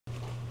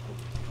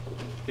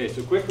Okay,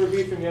 so quick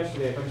review from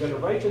yesterday. If I'm going to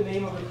write the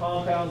name of a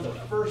compound, the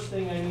first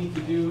thing I need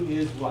to do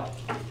is what?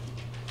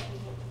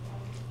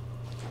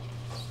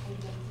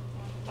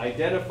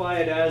 Identify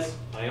it as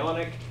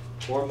ionic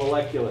or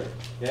molecular.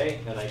 Okay,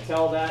 and I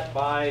tell that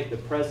by the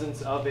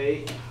presence of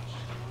a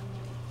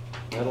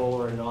metal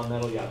or a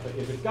non-metal. Yeah, but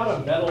if it's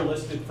got a metal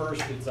listed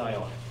first, it's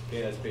ionic.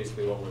 Okay, that's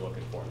basically what we're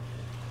looking for.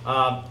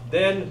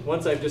 Then,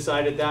 once I've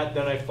decided that,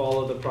 then I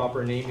follow the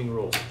proper naming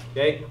rules.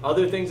 Okay,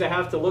 other things I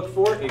have to look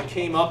for, it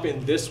came up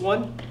in this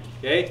one.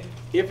 Okay,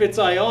 if it's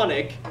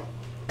ionic,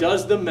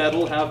 does the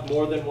metal have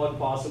more than one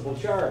possible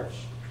charge?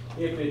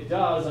 If it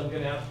does, I'm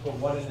going to have to put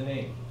what in the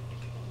name?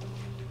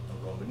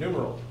 A Roman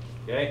numeral.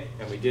 Okay,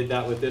 and we did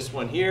that with this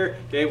one here.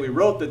 Okay, we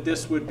wrote that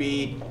this would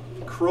be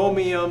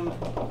chromium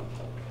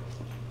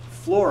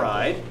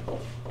fluoride.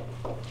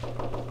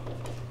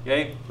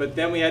 Okay, but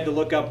then we had to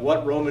look up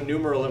what Roman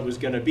numeral it was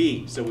going to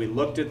be. So we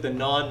looked at the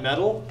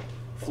non-metal.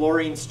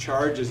 Fluorine's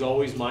charge is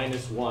always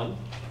 -1.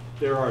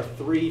 There are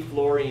 3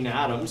 fluorine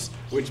atoms,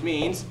 which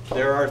means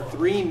there are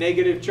 3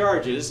 negative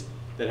charges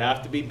that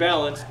have to be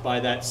balanced by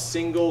that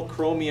single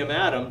chromium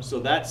atom. So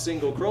that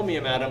single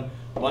chromium atom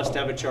must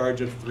have a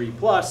charge of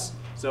 3+.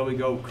 So we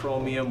go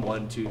chromium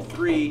 1, 2,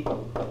 3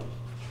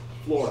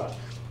 fluoride.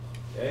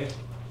 Okay,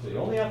 so you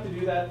only have to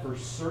do that for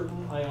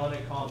certain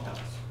ionic compounds.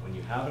 When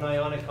you have an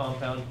ionic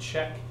compound,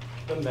 check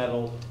the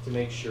metal to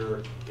make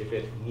sure if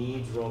it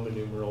needs Roman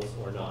numerals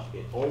or not.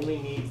 It only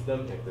needs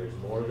them if there's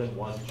more than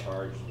one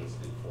charge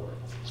listed for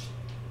it.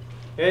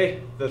 Okay,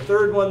 the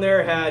third one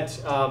there had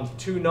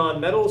 2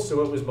 non-metals,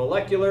 so it was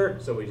molecular.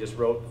 So we just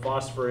wrote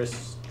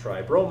phosphorus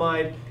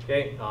tribromide,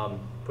 okay,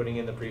 putting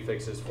in the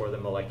prefixes for the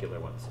molecular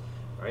ones.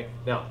 All right,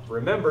 now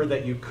remember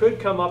that you could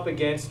come up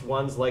against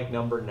ones like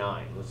number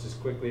 9. Let's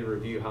just quickly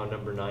review how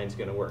number 9 is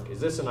going to work. Is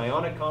this an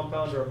ionic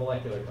compound or a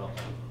molecular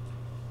compound?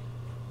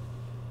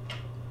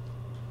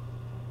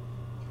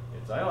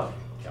 It's ionic.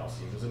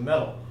 Calcium is a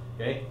metal.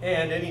 Okay,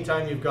 and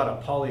anytime you've got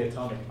a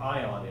polyatomic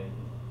ion in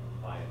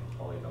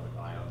polyatomic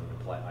ion would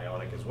imply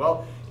ionic as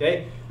well.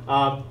 Okay,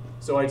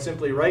 so I'd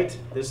simply write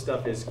this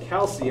stuff is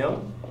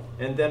calcium,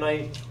 and then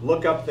I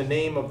look up the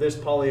name of this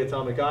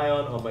polyatomic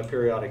ion on my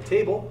periodic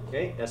table.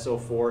 Okay,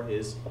 SO4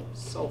 is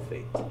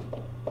sulfate.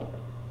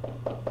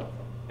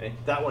 Okay,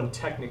 that one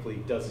technically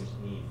doesn't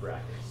need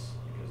brackets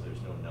because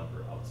there's no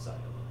number outside of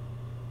it.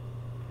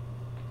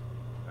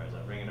 All right, is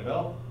that ringing a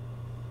bell?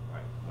 All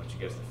right, I want you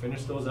guys to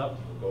finish those up.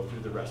 We'll go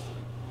through the rest of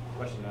them.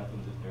 Question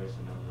happens if there's a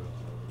number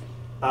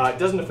of it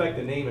doesn't affect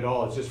the name at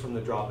all. It's just from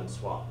the drop and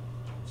swap.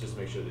 Just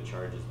make sure the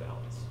charge is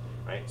balanced.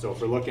 Right? So if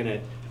we're looking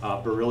at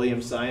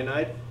beryllium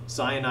cyanide,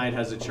 cyanide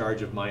has a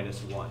charge of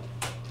 -1.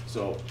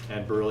 So,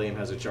 and beryllium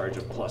has a charge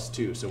of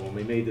 +2. So when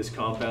we made this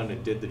compound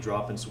and did the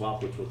drop and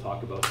swap, which we'll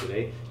talk about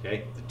today,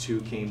 okay, the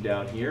 2 came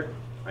down here,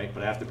 right?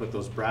 But I have to put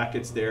those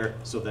brackets there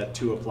so that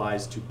 2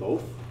 applies to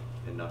both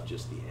and not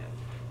just the end.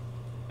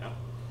 Yeah.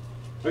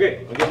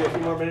 Okay, I'll give you a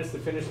few more minutes to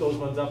finish those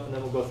ones up and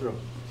then we'll go through them.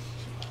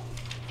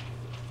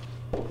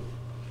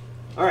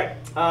 All right,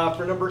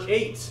 for number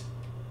 8.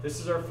 This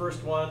is our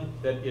first one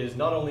that is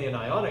not only an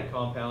ionic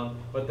compound,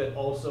 but that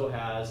also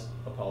has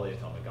a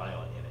polyatomic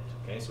ion in it.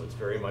 Okay, so it's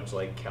very much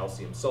like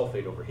calcium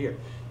sulfate over here.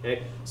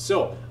 Okay,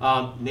 so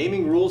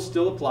naming rules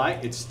still apply.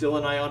 It's still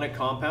an ionic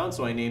compound,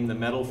 so I name the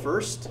metal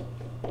first,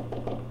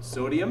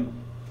 sodium,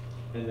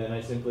 and then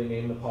I simply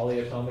name the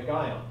polyatomic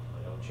ion.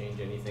 I don't change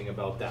anything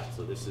about that.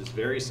 So this is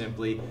very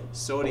simply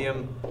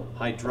sodium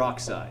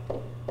hydroxide.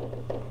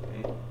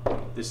 Okay?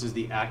 This is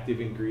the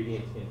active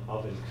ingredient in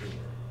oven cleaner.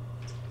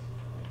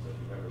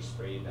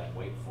 Sprayed that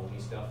white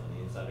foamy stuff on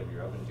the inside of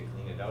your oven to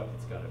clean it out.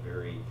 It's got a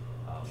very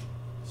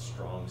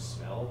strong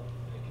smell,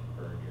 and it can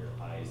burn your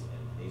eyes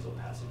and nasal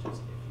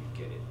passages if you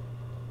get it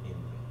in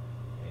them.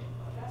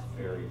 Okay? It's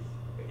very,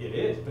 it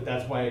is, but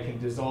that's why it can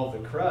dissolve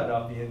the crud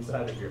off the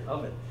inside of your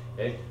oven.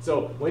 Okay?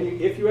 So when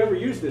if you ever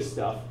use this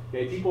stuff,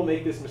 okay, people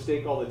make this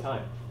mistake all the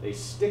time. They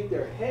stick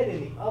their head in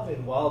the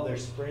oven while they're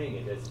spraying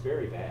it. It's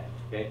very bad.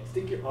 Okay?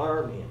 Stick your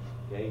arm in.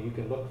 Okay? You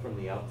can look from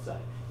the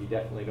outside. You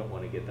definitely don't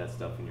want to get that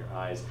stuff in your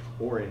eyes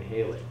or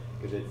inhale it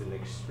because it's an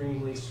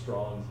extremely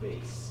strong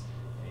base,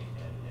 okay?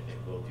 and it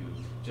will do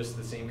just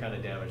the same kind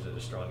of damage that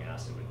a strong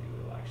acid would do.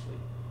 It will actually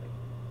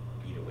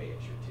eat away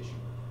at your tissue,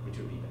 which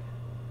would be bad.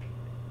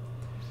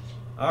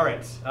 All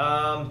right,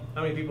 how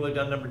many people have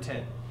done number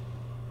 10?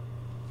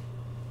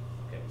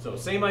 Okay, so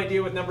same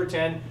idea with number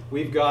 10.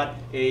 We've got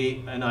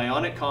an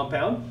ionic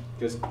compound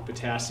because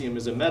potassium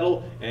is a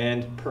metal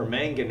and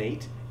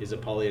permanganate is a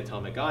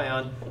polyatomic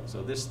ion.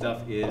 So this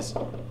stuff is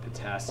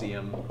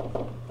potassium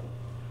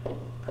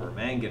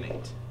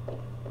permanganate.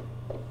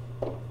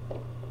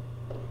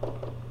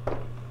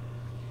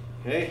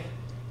 Okay,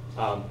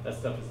 that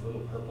stuff is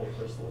little purple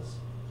crystals.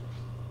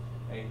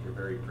 Okay, they're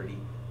very pretty,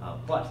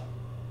 but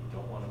you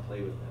don't want to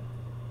play with them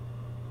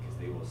because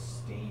they will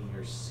stain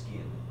your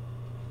skin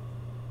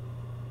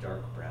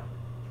dark brown.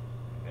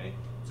 Okay,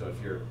 so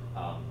if you're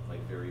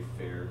like very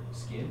fair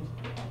skinned,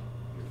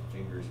 your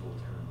fingers will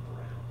turn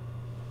brown,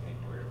 okay,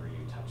 wherever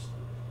you touch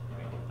them.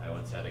 Right? I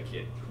once had a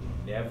kid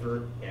who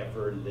never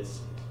ever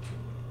listened to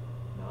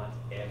me. not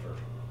ever.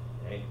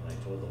 Okay? And I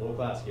told the whole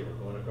class, okay, we're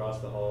going across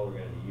the hall, we're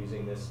going to be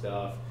using this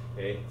stuff.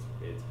 Okay?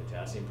 It's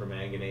potassium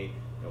permanganate.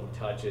 Don't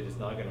touch it. It's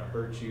not going to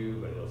hurt you,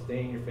 but it'll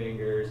stain your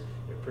fingers.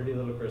 They're pretty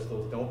little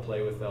crystals. Don't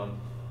play with them.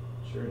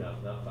 Sure enough,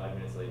 not 5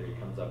 minutes later, he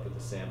comes up with a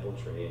sample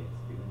tray and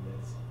he's doing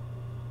this.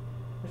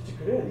 Mr.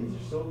 Codere, these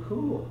are so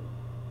cool.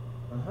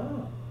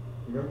 Uh-huh.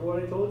 Remember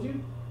what I told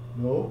you?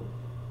 No.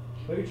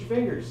 Look at your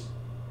fingers.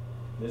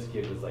 This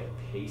kid was like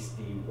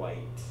pasty white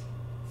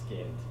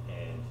skinned,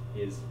 and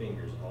his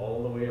fingers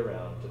all the way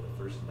around to the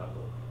first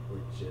knuckle were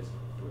just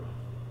brown.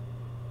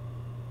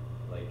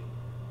 Like,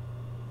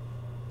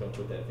 don't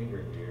put that finger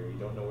in your ear. You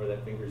don't know where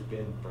that finger's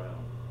been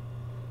brown.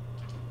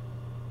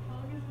 How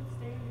long does it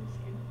stay on your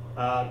skin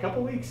for? A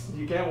couple weeks.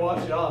 You can't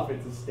wash it off.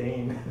 It's a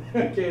stain.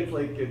 Okay,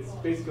 it's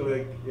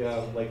basically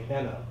like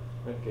henna.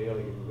 Okay,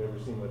 like if you've ever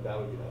seen what that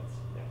would be, that's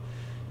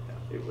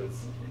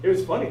it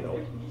was funny though,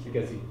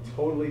 because he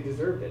totally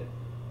deserved it.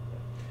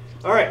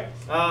 All right,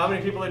 how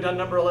many people have done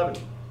number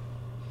 11?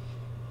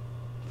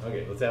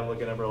 Okay, let's have a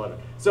look at number 11.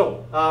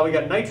 So we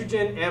got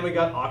nitrogen and we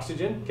got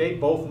oxygen. Okay,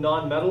 both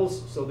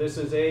non-metals. So this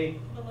is a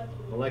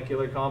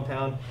molecular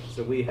compound.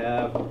 So we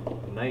have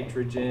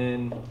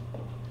nitrogen.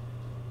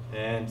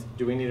 And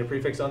do we need a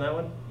prefix on that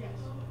one? Yes.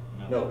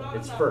 No,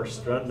 it's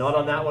first. Not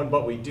on that one,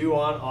 but we do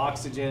on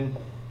oxygen.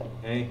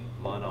 Okay,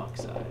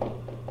 monoxide.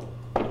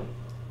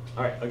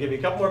 All right, I'll give you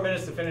a couple more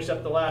minutes to finish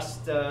up the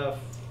last 4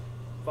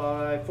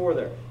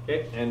 there.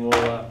 Okay, and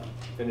we'll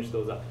finish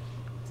those up.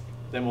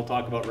 Then we'll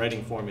talk about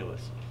writing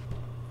formulas.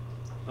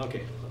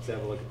 Okay, let's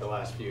have a look at the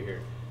last few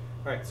here.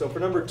 All right, so for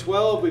number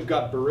 12, we've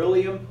got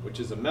beryllium, which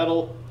is a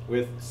metal,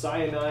 with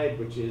cyanide,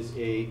 which is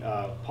a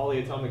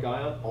polyatomic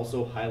ion,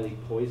 also highly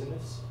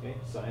poisonous. Okay?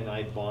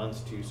 Cyanide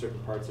bonds to certain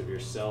parts of your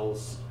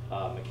cells'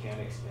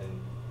 mechanics and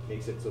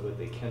makes it so that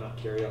they cannot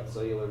carry out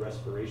cellular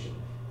respiration.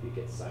 If you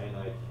get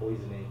cyanide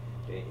poisoning,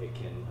 okay, it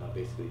can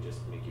basically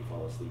just make you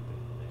fall asleep and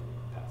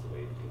pass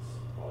away because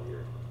all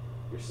your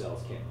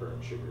cells can't burn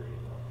sugar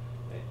anymore.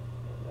 Okay?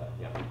 And,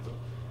 yeah, so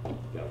you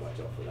gotta watch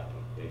out for that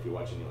one. Okay? If you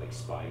watch any like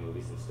spy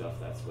movies and stuff,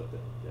 that's what the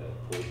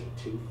poison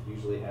tooth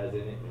usually has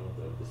in it. You know,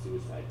 the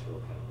suicide toe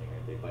kind of thing.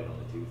 Right? They bite on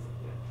the tooth.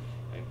 Yeah.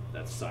 Okay?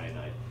 That's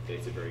cyanide. Okay?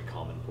 It's a very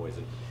common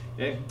poison.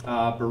 Okay?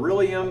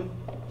 Beryllium,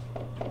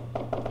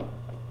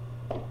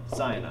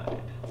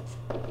 cyanide.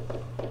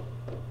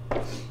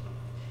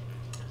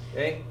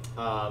 Okay,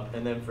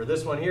 and then for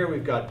this one here,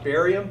 we've got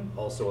barium,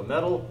 also a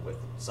metal with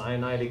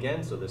cyanide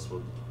again. So this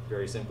will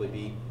very simply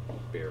be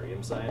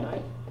barium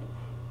cyanide.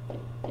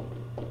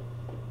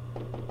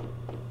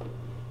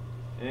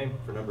 Okay,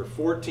 for number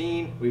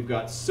 14, we've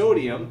got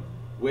sodium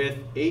with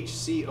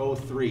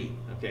HCO3.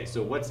 Okay,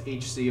 so what's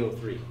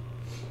HCO3?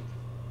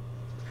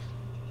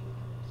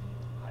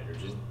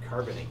 Hydrogen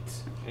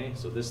carbonate. Okay,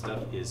 so this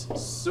stuff is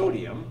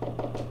sodium,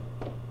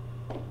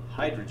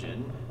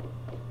 hydrogen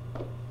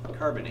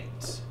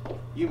carbonate.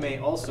 You may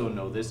also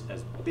know this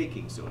as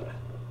baking soda.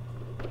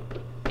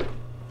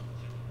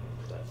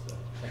 That's the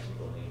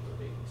technical name for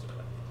baking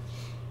soda.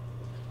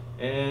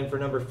 And for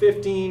number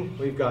 15,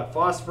 we've got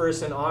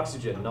phosphorus and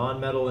oxygen,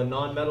 non-metal and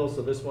non-metal.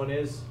 So this one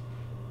is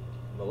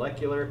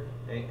molecular,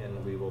 okay,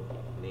 and we will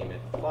name it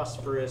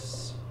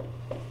phosphorus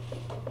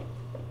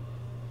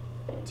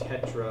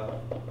tetraoxide.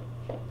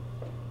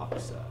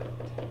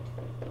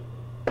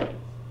 All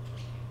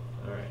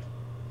right,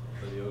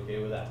 are you okay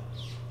with that?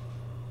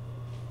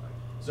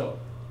 So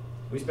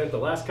we spent the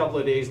last couple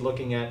of days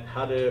looking at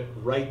how to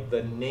write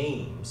the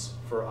names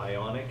for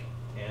ionic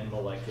and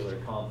molecular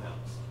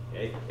compounds.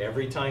 Okay?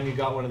 Every time you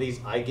got one of these,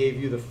 I gave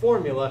you the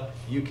formula,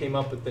 you came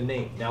up with the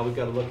name. Now we've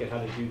got to look at how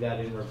to do that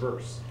in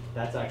reverse.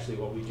 That's actually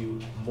what we do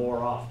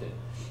more often.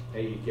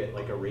 Okay? You get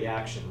like a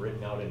reaction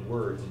written out in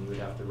words, and you would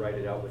have to write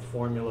it out with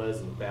formulas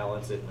and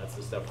balance it, and that's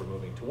the stuff we're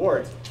moving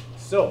towards.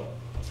 So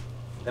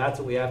that's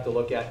what we have to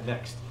look at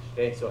next.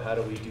 Okay, so how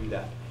do we do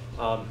that?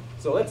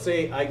 So let's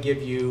say I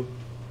give you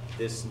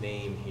this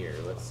name here.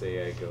 Let's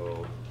say I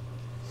go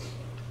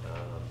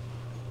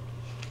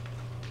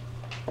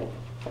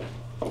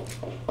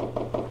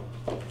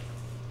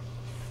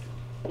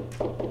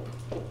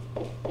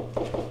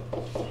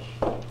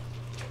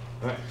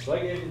all right, so I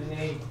gave you the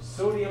name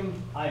sodium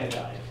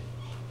iodide.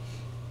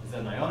 Is that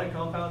an ionic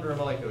compound or a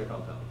molecular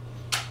compound?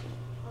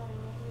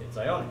 It's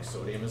ionic.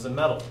 Sodium is a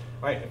metal.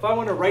 All right, if I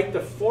want to write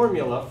the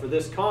formula for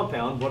this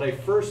compound, what I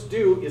first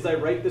do is I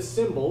write the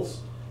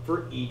symbols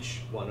for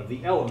each one of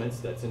the elements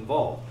that's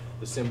involved.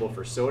 The symbol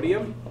for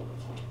sodium,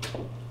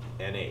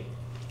 Na.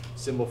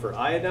 Symbol for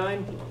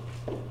iodine,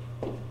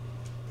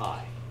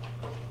 I.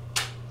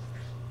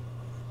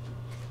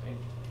 Okay.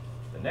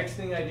 The next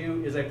thing I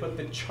do is I put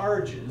the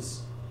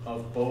charges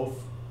of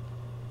both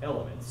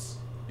elements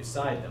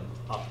beside them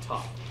up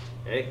top.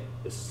 Okay?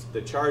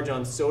 The charge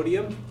on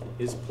sodium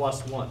is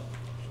 +1.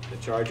 The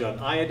charge on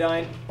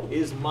iodine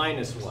is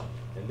 -1.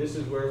 And this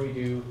is where we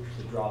do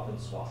the drop and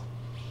swap.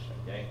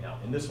 Okay? Now,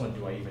 in this one,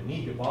 do I even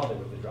need to bother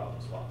with the drop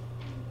and swap?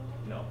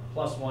 No.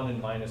 +1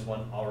 and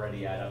 -1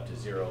 already add up to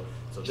 0.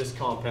 So this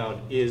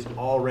compound is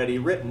already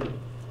written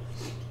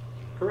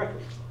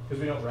correctly, because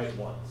we don't write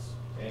once.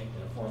 Okay,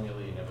 in a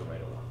formula you never write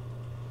a 1.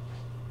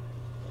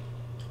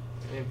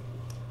 Okay.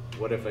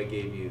 What if I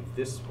gave you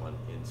this one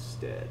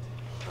instead?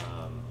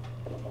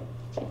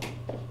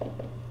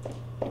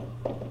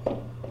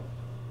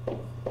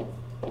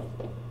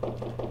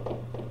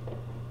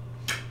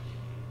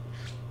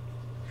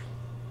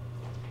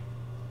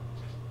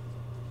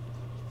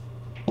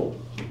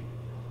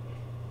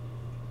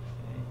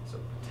 So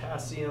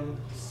potassium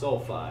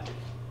sulfide.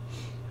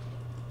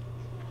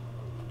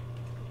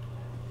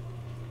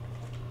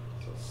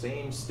 So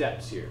same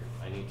steps here.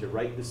 I need to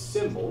write the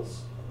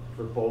symbols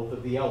for both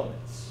of the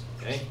elements.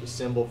 Okay? The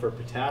symbol for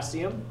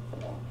potassium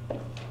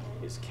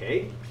is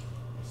K.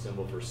 The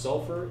symbol for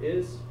sulfur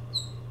is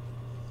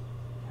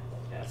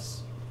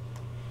S.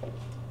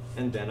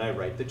 And then I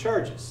write the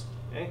charges.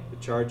 Okay? The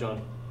charge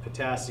on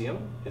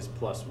potassium is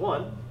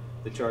 +1.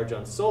 The charge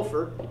on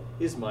sulfur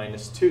is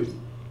 -2.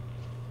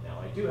 Now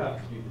I do have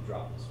to do the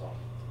drop and swap.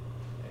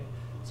 Okay?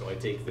 So I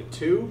take the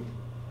 2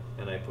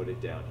 and I put it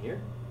down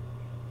here.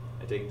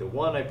 I take the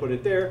 1, I put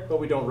it there, but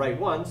we don't write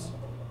 1s.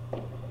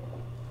 Now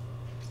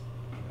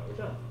we're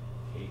done.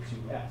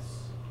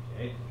 K2S.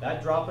 Okay?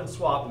 That drop and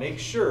swap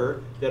makes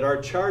sure that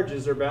our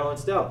charges are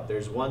balanced out.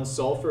 There's 1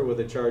 sulfur with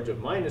a charge of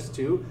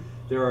 -2.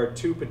 There are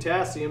 2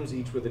 potassiums,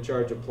 each with a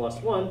charge of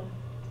 +1.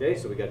 Okay,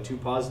 so we got 2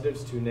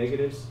 positives, 2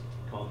 negatives.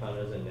 Compound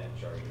has a net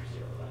charge of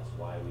 0. That's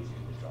why we do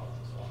the drop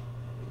and swap.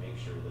 We make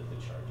sure that the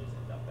charges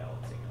end up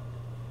balancing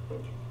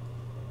out.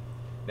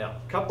 Now,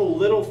 a couple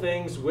little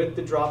things with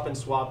the drop and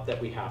swap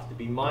that we have to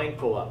be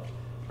mindful of.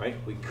 Right?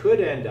 We could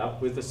end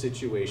up with a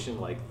situation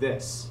like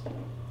this.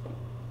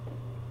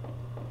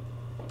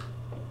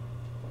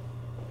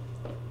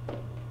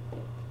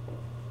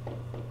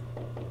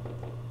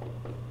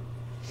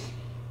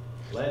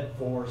 Lead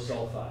 4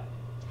 sulfide.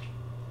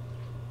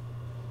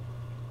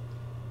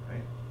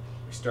 Right?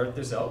 We start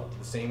this out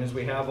the same as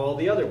we have all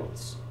the other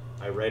ones.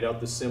 I write out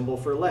the symbol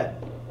for lead,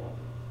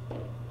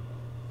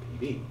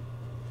 Pb.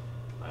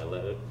 I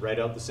write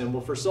out the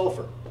symbol for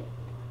sulfur,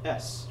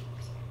 S.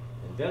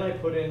 And then I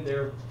put in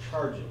their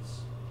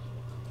charges.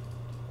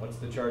 What's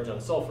the charge on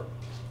sulfur?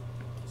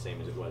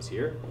 Same as it was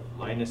here,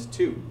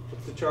 -2.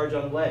 What's the charge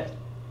on lead?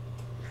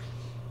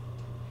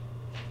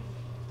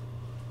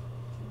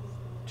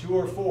 2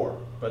 or 4,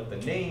 but the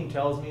name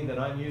tells me that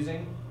I'm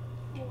using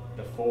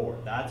the 4.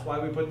 That's why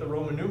we put the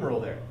Roman numeral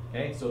there,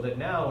 okay? So that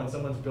now when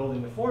someone's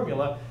building the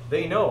formula,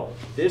 they know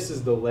this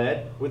is the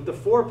lead with the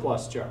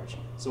 4+ charge.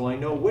 So I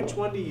know which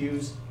one to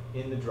use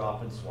in the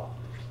drop and swap.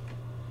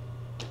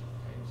 Okay,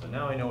 so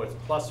now I know it's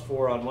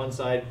 +4 on one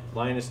side,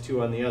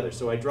 -2 on the other.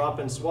 So I drop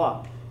and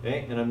swap,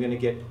 okay? And I'm going to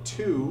get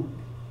 2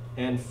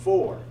 and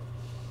 4.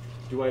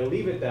 Do I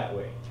leave it that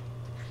way?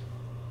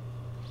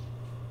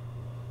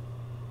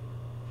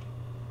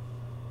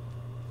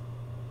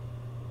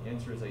 The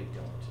answer is I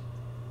don't.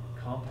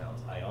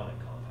 Compounds, ionic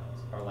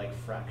compounds, are like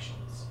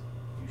fractions.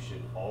 You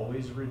should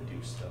always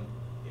reduce them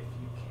if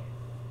you can.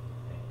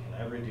 Okay, can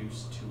I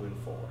reduce 2 and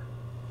 4?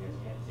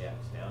 Yeah,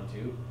 it's down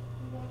to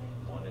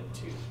 1 and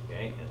 2.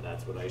 Okay, and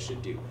that's what I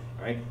should do.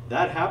 All right,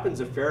 that happens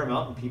a fair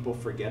amount and people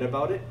forget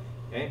about it.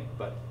 Okay,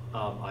 but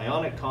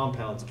ionic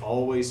compounds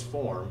always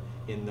form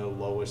in the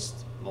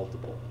lowest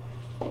multiple.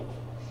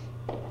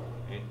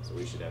 Okay, so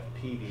we should have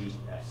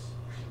PDS.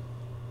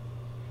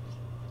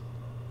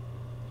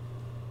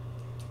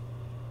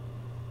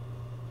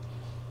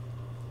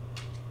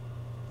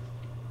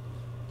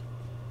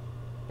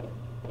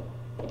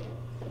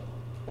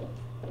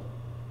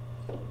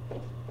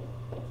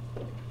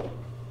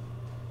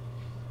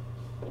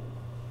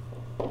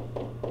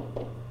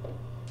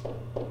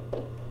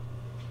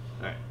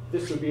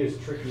 This would be as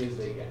tricky as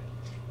they get.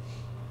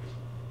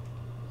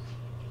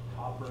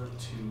 Copper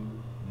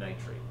to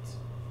nitrate.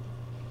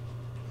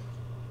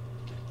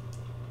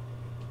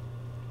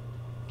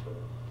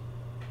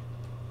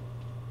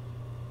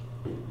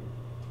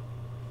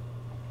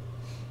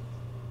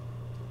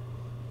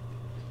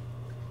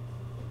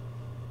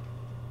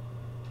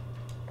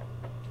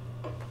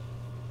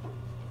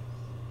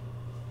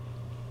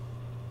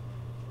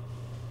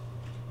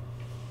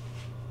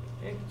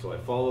 Okay, so I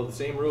follow the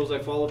same rules I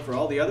followed for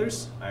all the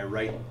others. I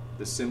write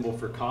the symbol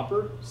for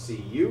copper,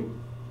 Cu.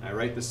 I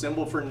write the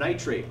symbol for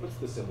nitrate. What's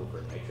the symbol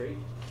for nitrate?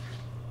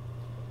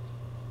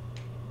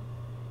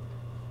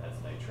 That's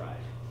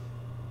nitride.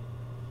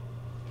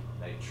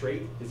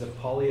 Nitrate is a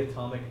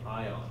polyatomic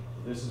ion.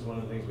 This is one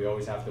of the things we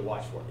always have to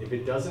watch for. If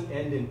it doesn't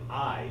end in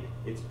 "ide,"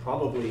 it's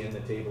probably in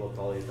the table of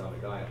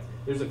polyatomic ions.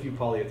 There's a few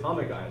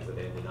polyatomic ions that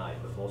end in "ide,"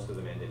 but most of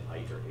them end in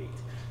 "ite" or "ate."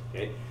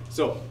 Okay,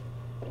 so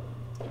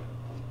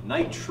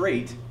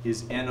nitrate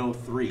is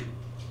NO3.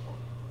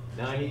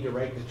 Now I need to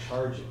write the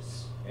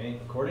charges. Okay?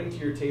 According to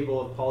your table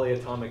of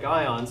polyatomic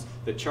ions,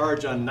 the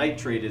charge on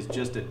nitrate is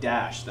just a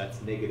dash. That's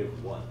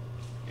 -1.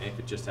 Okay? If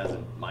it just has a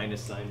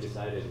minus sign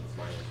beside it, it's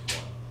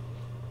 -1.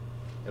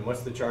 And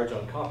what's the charge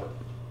on copper?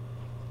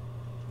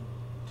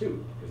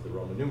 2, because the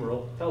Roman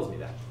numeral tells me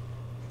that.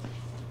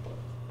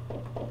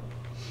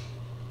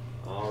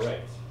 All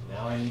right,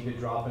 now I need to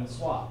drop and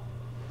swap.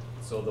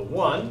 So the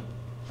 1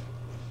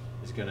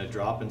 is is going to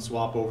drop and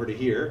swap over to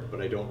here,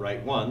 but I don't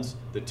write 1s.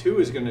 The 2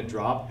 is going to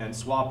drop and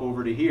swap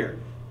over to here.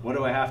 What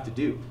do I have to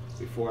do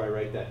before I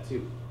write that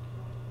 2?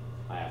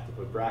 I have to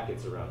put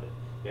brackets around it,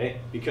 okay?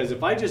 Because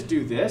if I just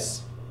do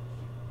this,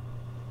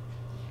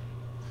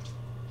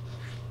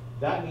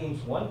 that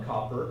means 1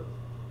 copper,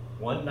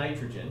 1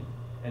 nitrogen,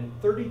 and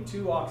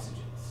 32 oxygens.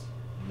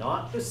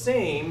 Not the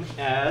same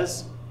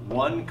as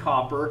 1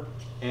 copper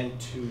and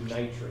 2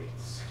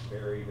 nitrates.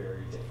 Very,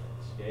 very different,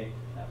 okay?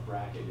 That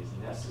bracket is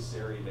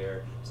necessary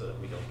there so that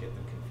we don't get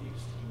them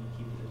confused. Can you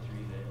keep the 3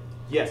 there?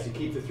 Yes, you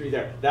keep the 3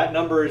 there. That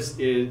number is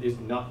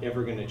not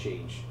ever going to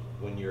change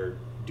when you're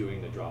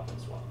doing the drop and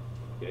swap,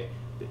 okay?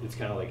 It's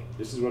kind of like,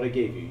 this is what I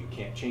gave you. You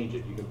can't change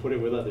it. You can put it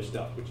with other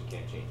stuff, but you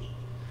can't change it.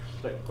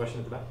 So, question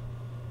at the back?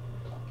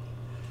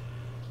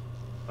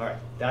 All right,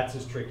 that's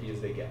as tricky as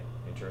they get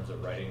in terms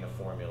of writing the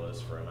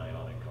formulas for an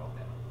ionic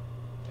compound.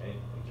 Okay,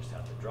 we just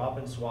have to drop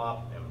and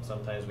swap, and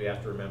sometimes we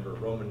have to remember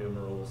Roman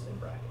numerals and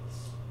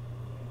brackets.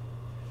 Okay.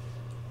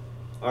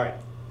 All right,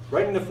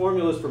 writing the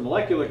formulas for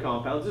molecular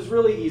compounds is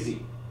really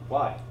easy.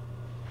 Why?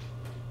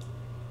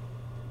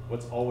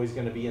 What's always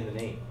going to be in the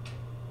name?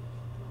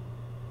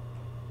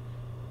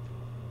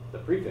 The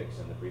prefix,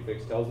 and the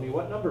prefix tells me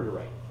what number to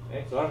write.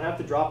 Okay? So I don't have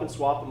to drop and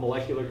swap a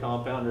molecular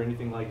compound or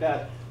anything like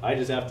that. I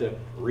just have to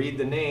read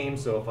the name.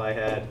 So if I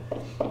had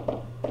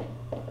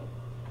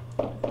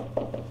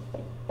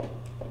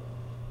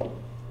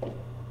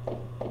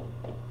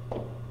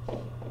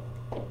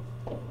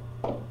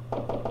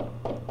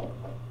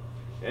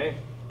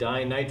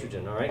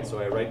dinitrogen, all right? So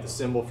I write the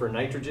symbol for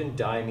nitrogen.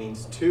 Di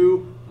means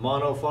 2,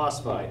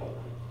 monophosphide.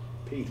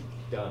 P,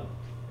 done.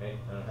 Okay?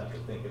 I don't have to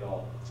think at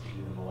all to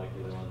do the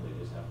molecular ones. I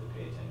just have to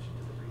pay attention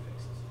to the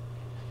prefixes.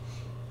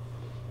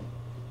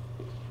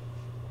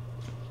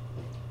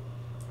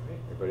 All right,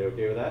 everybody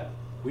okay with that?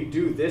 We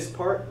do this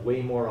part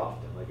way more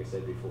often, like I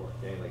said before.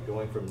 Okay? Like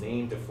going from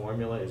name to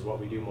formula is what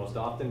we do most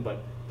often,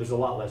 but there's a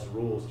lot less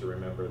rules to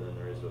remember than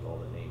there is with all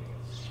the naming.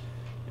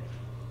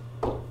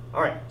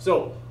 All right,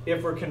 so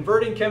if we're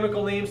converting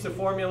chemical names to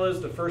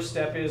formulas, the first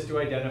step is to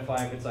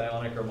identify if it's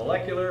ionic or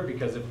molecular,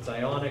 because if it's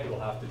ionic,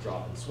 we'll have to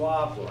drop and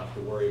swap, we'll have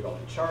to worry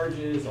about the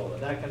charges, all of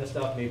that kind of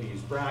stuff, maybe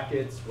use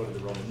brackets, what do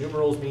the Roman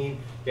numerals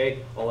mean,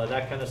 okay, all of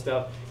that kind of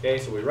stuff. Okay,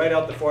 so we write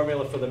out the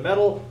formula for the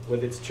metal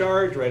with its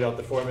charge, write out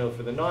the formula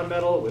for the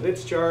non-metal with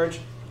its charge,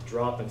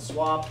 drop and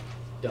swap,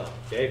 done.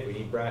 Okay, if we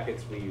need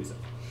brackets, we use them.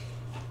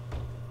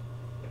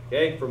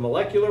 Okay, for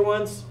molecular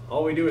ones,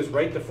 all we do is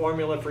write the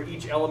formula for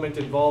each element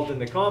involved in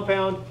the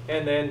compound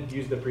and then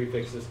use the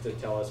prefixes to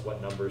tell us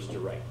what numbers to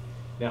write.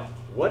 Now,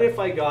 what if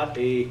I got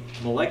a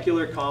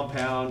molecular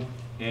compound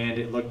and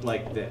it looked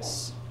like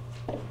this?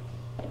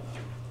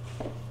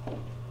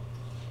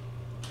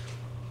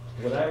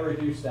 Would I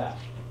reduce that?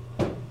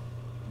 Yes.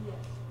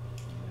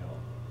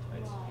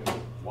 No.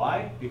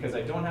 Why? Because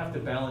I don't have to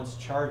balance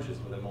charges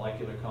with a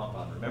molecular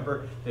compound.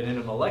 Remember that in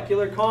a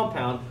molecular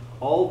compound,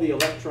 all the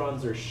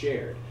electrons are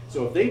shared.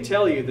 So if they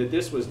tell you that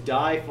this was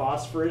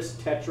diphosphorus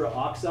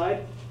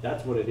tetraoxide,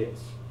 that's what it is.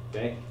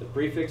 Okay? The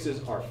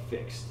prefixes are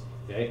fixed.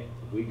 Okay?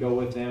 If we go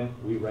with them,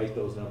 we write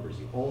those numbers.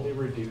 You only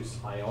reduce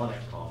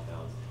ionic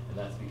compounds, and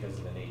that's because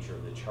of the nature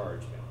of the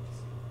charge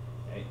balance.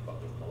 Okay?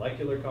 But with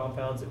molecular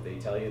compounds, if they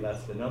tell you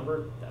that's the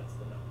number, that's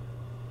the number.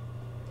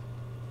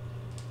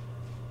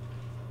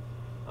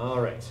 All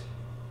right.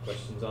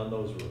 Questions on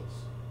those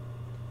rules?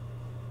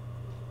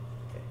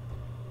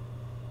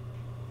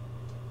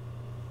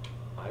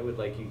 I would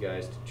like you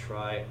guys to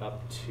try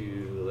up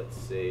to, let's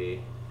say,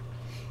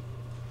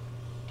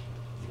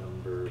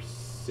 number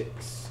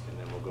 6, and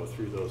then we'll go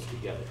through those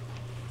together.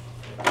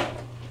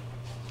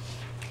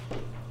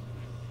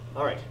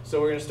 All right,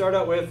 so we're going to start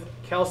out with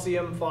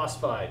calcium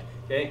phosphide.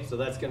 Okay, so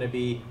that's going to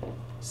be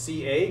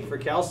Ca for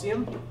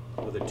calcium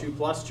with a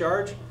 2+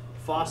 charge,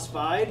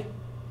 phosphide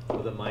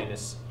with a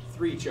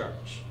 -3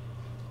 charge.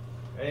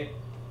 Okay,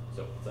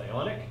 so it's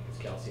ionic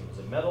because calcium is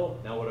a metal.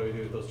 Now what do we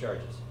do with those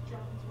charges?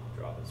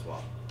 Drop and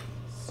swap.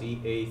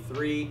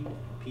 Ca3,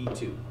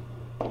 P2.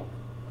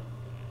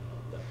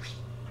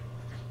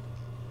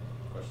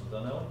 Questions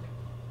on that one?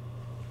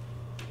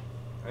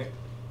 All right.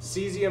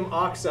 Cesium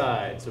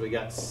oxide. So we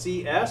got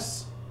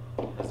Cs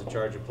has a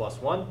charge of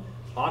 +1.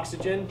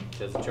 Oxygen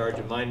has a charge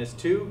of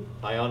 -2.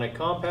 Ionic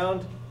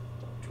compound.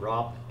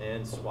 Drop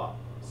and swap.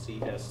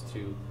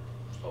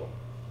 CS2O.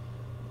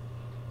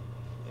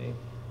 Okay.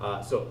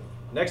 So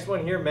next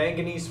one here,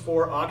 manganese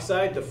 4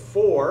 oxide. The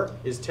 4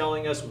 is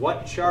telling us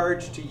what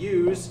charge to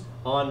use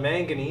on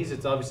manganese.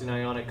 It's obviously an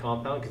ionic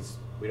compound because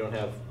we don't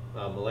have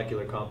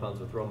molecular compounds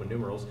with Roman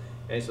numerals.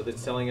 Okay, so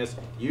that's telling us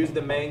use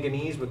the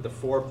manganese with the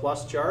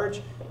 4+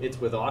 charge. It's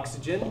with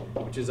oxygen,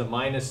 which is a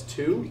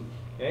 -2.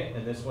 Okay,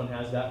 and this one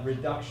has that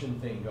reduction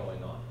thing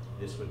going on.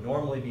 This would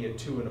normally be a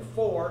 2 and a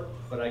 4,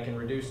 but I can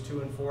reduce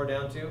 2 and 4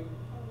 down to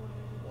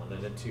 1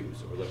 and a 2.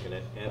 So we're looking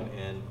at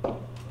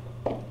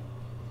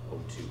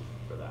MnO2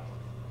 for that one.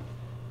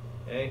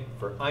 Okay,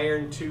 for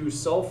iron 2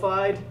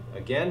 sulfide,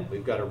 again,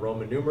 we've got a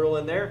Roman numeral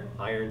in there.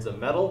 Iron's a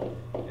metal.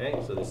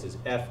 Okay, so this is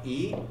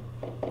Fe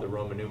The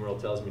Roman numeral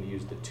tells me to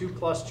use the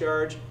 2+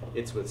 charge.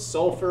 It's with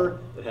sulfur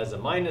that has a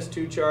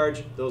 -2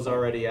 charge. Those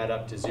already add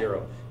up to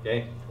 0.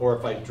 Okay? Or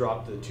if I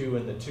drop the 2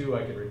 and the 2,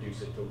 I could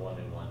reduce it to 1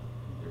 and 1.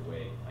 Either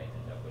way, I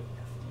end up with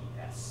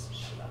FeS.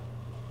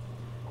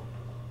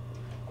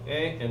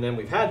 Okay, and then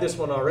we've had this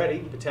one already,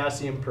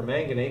 potassium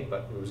permanganate,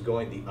 but it was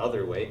going the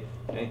other way.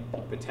 Okay,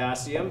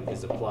 potassium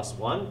is a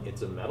 +1,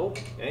 it's a metal.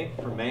 Okay,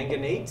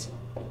 permanganate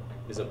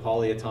is a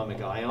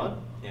polyatomic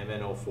ion,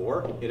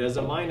 MnO4. It has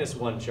a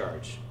 -1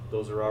 charge.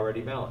 Those are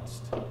already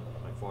balanced.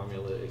 My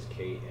formula is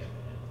KMnO4.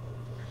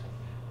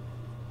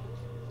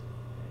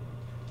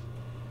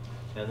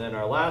 And then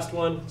our last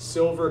one,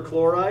 silver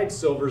chloride.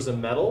 Silver's a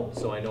metal,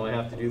 so I know I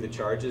have to do the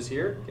charges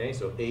here. Okay,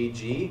 so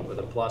Ag with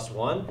a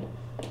 +1.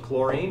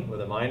 Chlorine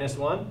with a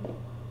 -1.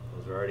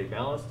 Those are already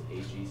balanced.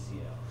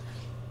 AgCl.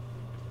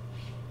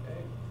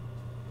 Okay.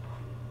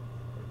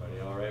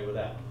 Everybody all right with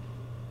that?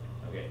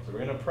 Okay, so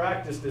we're going to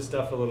practice this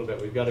stuff a little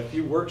bit. We've got a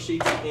few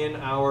worksheets in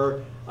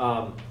our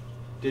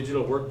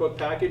digital workbook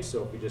package.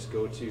 So if we just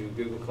go to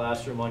Google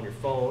Classroom on your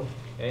phone,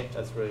 okay,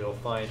 that's where you'll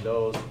find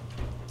those.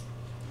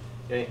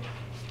 Okay.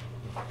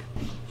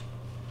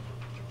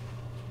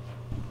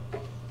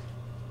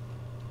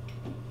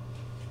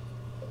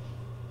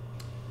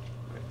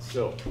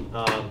 So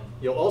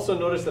you'll also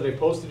notice that I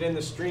posted in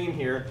the stream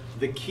here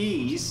the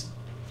keys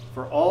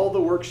for all the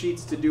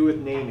worksheets to do with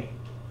naming.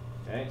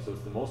 Okay, so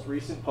it's the most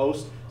recent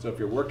post. So if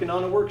you're working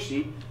on a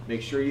worksheet,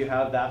 make sure you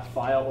have that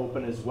file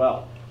open as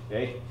well.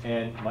 Okay,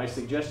 and my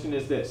suggestion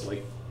is this: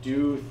 like,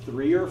 do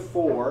 3 or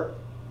 4,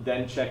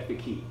 then check the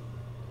key.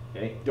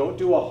 Okay, don't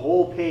do a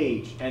whole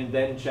page and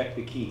then check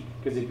the key,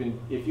 because if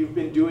you've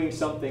been doing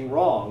something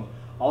wrong,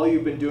 all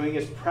you've been doing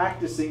is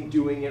practicing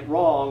doing it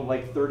wrong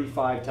like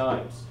 35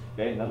 times.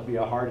 Okay, and that'll be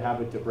a hard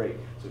habit to break.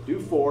 So do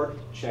 4,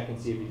 check and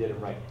see if you did it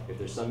right. If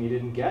there's some you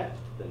didn't get,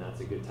 then that's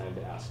a good time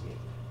to ask me.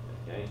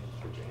 Okay,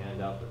 put your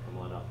hand up or come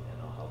on up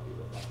and I'll help you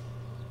with that.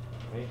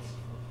 All right,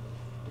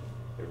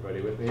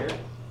 everybody with me here?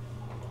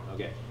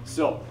 Okay,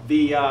 so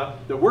the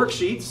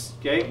worksheets,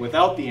 okay,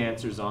 without the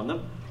answers on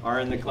them, are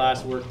in the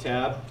classwork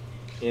tab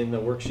in the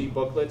worksheet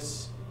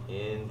booklets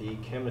in the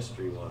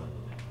chemistry one.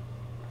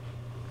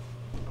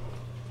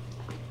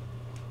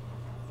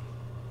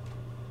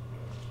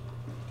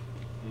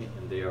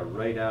 And they are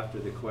right after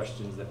the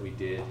questions that we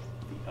did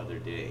the other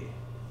day.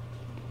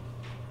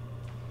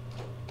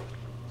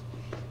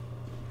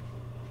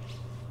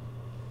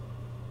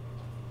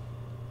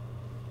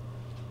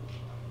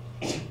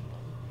 And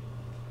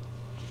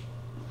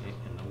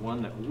the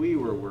one that we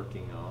were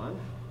working on,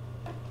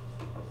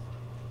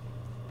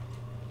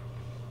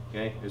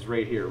 okay, is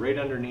right here, right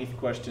underneath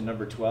question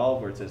number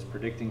 12, where it says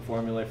predicting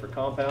formulae for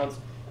compounds.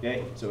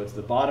 Okay, so it's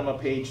the bottom of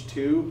page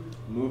 2,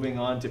 moving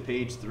on to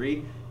page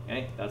 3.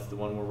 Okay, that's the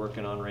one we're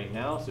working on right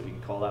now. So if you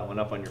can call that one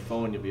up on your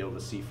phone, you'll be able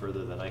to see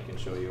further than I can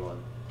show you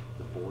on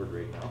the board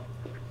right now.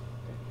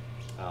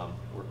 Okay.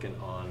 Working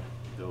on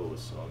those,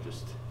 so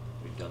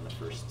we've done the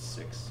first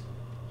 6.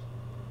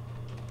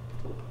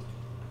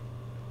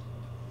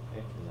 Okay,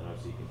 and then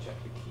obviously you can check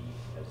the key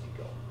as you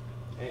go.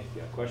 Okay, if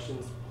you have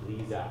questions,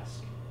 please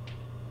ask.